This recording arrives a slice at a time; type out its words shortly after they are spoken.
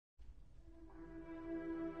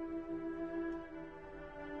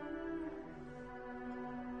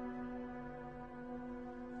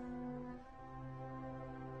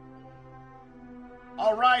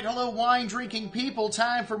All right, hello wine-drinking people.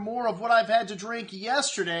 Time for more of what I've had to drink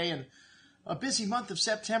yesterday. And a busy month of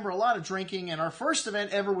September, a lot of drinking, and our first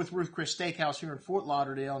event ever with Ruth Steakhouse here in Fort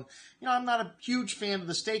Lauderdale. And, I'm not a huge fan of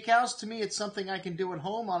the steakhouse. To me, it's something I can do at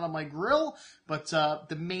home on my grill. But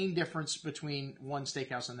the main difference between one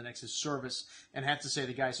steakhouse and the next is service. And I have to say,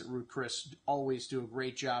 the guys at Ruth Chris always do a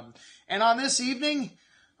great job. And on this evening,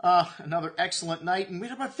 another excellent night, and we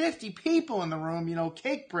had about 50 people in the room.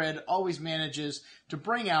 Cakebread always manages to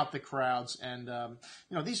bring out the crowds, and,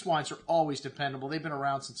 these wines are always dependable. They've been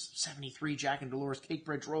around since '73. Jack and Dolores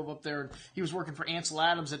Cakebread drove up there, and he was working for Ansel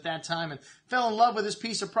Adams at that time, and fell in love with this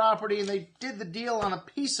piece of property, and they did the deal on a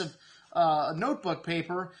piece of notebook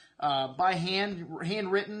paper by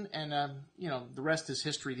handwritten, and the rest is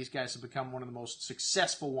history. These guys have become one of the most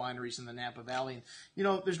successful wineries in the Napa Valley.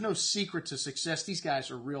 And there's no secret to success. These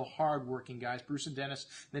guys are real hard-working guys. Bruce and Dennis,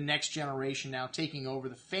 the next generation now, taking over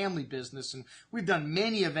the family business, and we've done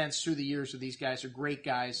many events through the years with these guys. They're great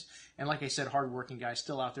guys, and like I said, hard-working guys,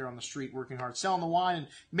 still out there on the street working hard, selling the wine and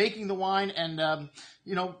making the wine. And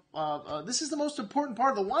this is the most important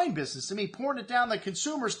part of the wine business to me, pouring it down the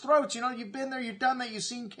consumers' throats. You've been there, you've done that, you've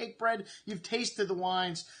seen Cakebread, you've tasted the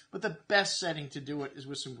wines, but the best setting to do it is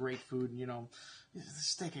with some great food. And, the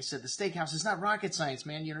steakhouse is not rocket science,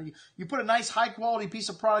 man. You put a nice, high-quality piece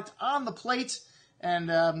of product on the plate, and,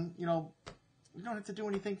 you don't have to do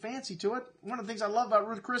anything fancy to it. One of the things I love about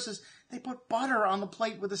Ruth Chris is they put butter on the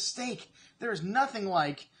plate with a steak. There is nothing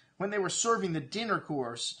like when they were serving the dinner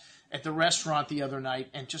course at the restaurant the other night,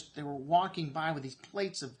 and they were walking by with these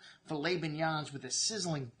plates of filet mignons with the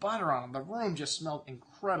sizzling butter on them. The room just smelled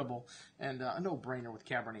incredible, and a no-brainer with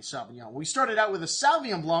Cabernet Sauvignon. We started out with a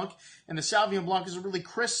Sauvignon Blanc, and the Sauvignon Blanc is a really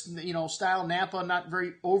crisp, style Napa, not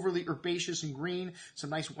very overly herbaceous and green.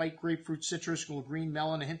 Some nice white grapefruit citrus, a little green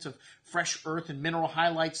melon, a hint of fresh earth and mineral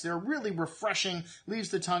highlights there. Really refreshing, leaves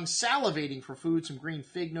the tongue salivating for food. Some green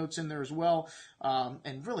fig notes in there as well,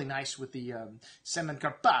 and really nice with the Semen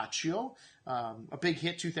Carpaccio. A big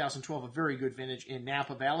hit, 2012, a very good vintage in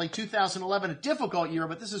Napa Valley. 2011, a difficult year,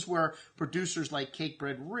 but this is where producers like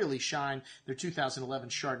Cakebread really shine. Their 2011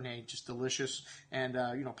 Chardonnay, just delicious. And,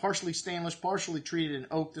 partially stainless, partially treated in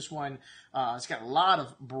oak. This wine, it's got a lot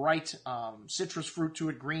of bright citrus fruit to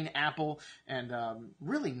it, green apple, and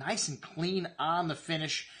really nice and clean on the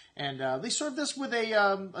finish. And they serve this with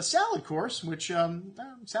a salad course, which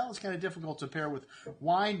salad's kind of difficult to pair with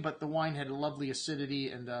wine, but the wine had a lovely acidity,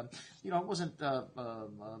 and it wasn't it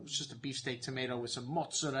was just a beefsteak tomato with some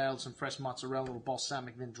mozzarella, some fresh mozzarella, a little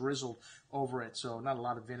balsamic, then drizzled over it. So not a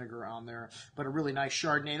lot of vinegar on there, but a really nice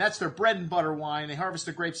Chardonnay. That's their bread and butter wine. They harvest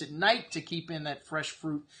the grapes at night to keep in that fresh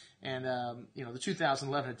fruit. And, the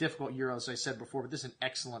 2011, a difficult year, as I said before, but this is an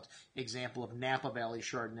excellent example of Napa Valley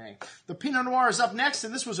Chardonnay. The Pinot Noir is up next,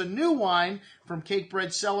 and this was a new wine from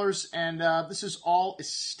Cakebread Cellars, and this is all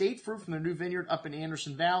estate fruit from their new vineyard up in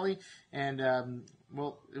Anderson Valley, and,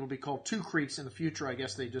 it will be called Two Creeks in the future. I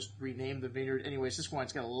guess they just renamed the vineyard. Anyways, this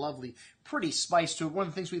wine's got a lovely, pretty spice to it. One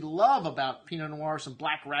of the things we love about Pinot Noir, some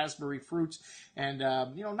black raspberry fruits, and,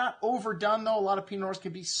 not overdone, though. A lot of Pinot Noirs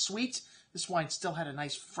can be sweet. This wine still had a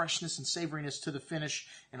nice freshness and savoriness to the finish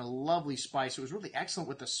and a lovely spice. It was really excellent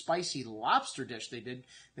with the spicy lobster dish they did.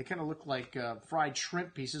 They kind of looked like fried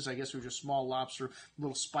shrimp pieces. I guess it was just small lobster, a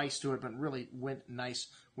little spice to it, but really went nice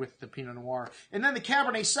with the Pinot Noir. And then the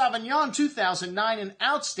Cabernet Sauvignon 2009, an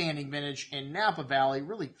outstanding vintage in Napa Valley.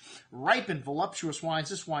 Really ripe and voluptuous wines.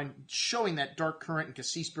 This wine showing that dark currant and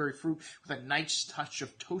cassis-berry fruit with a nice touch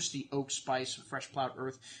of toasty oak spice, fresh plowed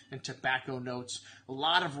earth, and tobacco notes. A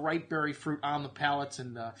lot of ripe berry fruit on the palate,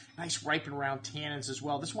 and nice ripe and round tannins as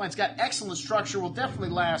well. This wine's got excellent structure, will definitely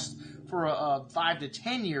last for 5 to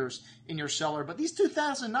 10 years in your cellar. But these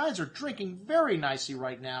 2009s are drinking very nicely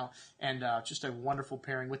right now, and just a wonderful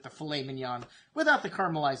pairing with the filet mignon without the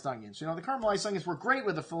caramelized onions. The caramelized onions were great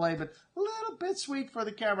with the filet, but a little bit sweet for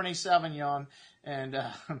the Cabernet Sauvignon, and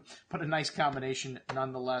but a nice combination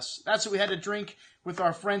nonetheless. That's what we had to drink with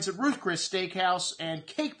our friends at Ruth Chris Steakhouse and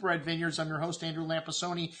Cakebread Vineyards. I'm your host, Andrew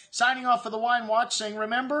Lampasoni, signing off for the Wine Watch, saying,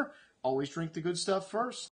 remember, always drink the good stuff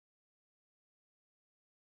first.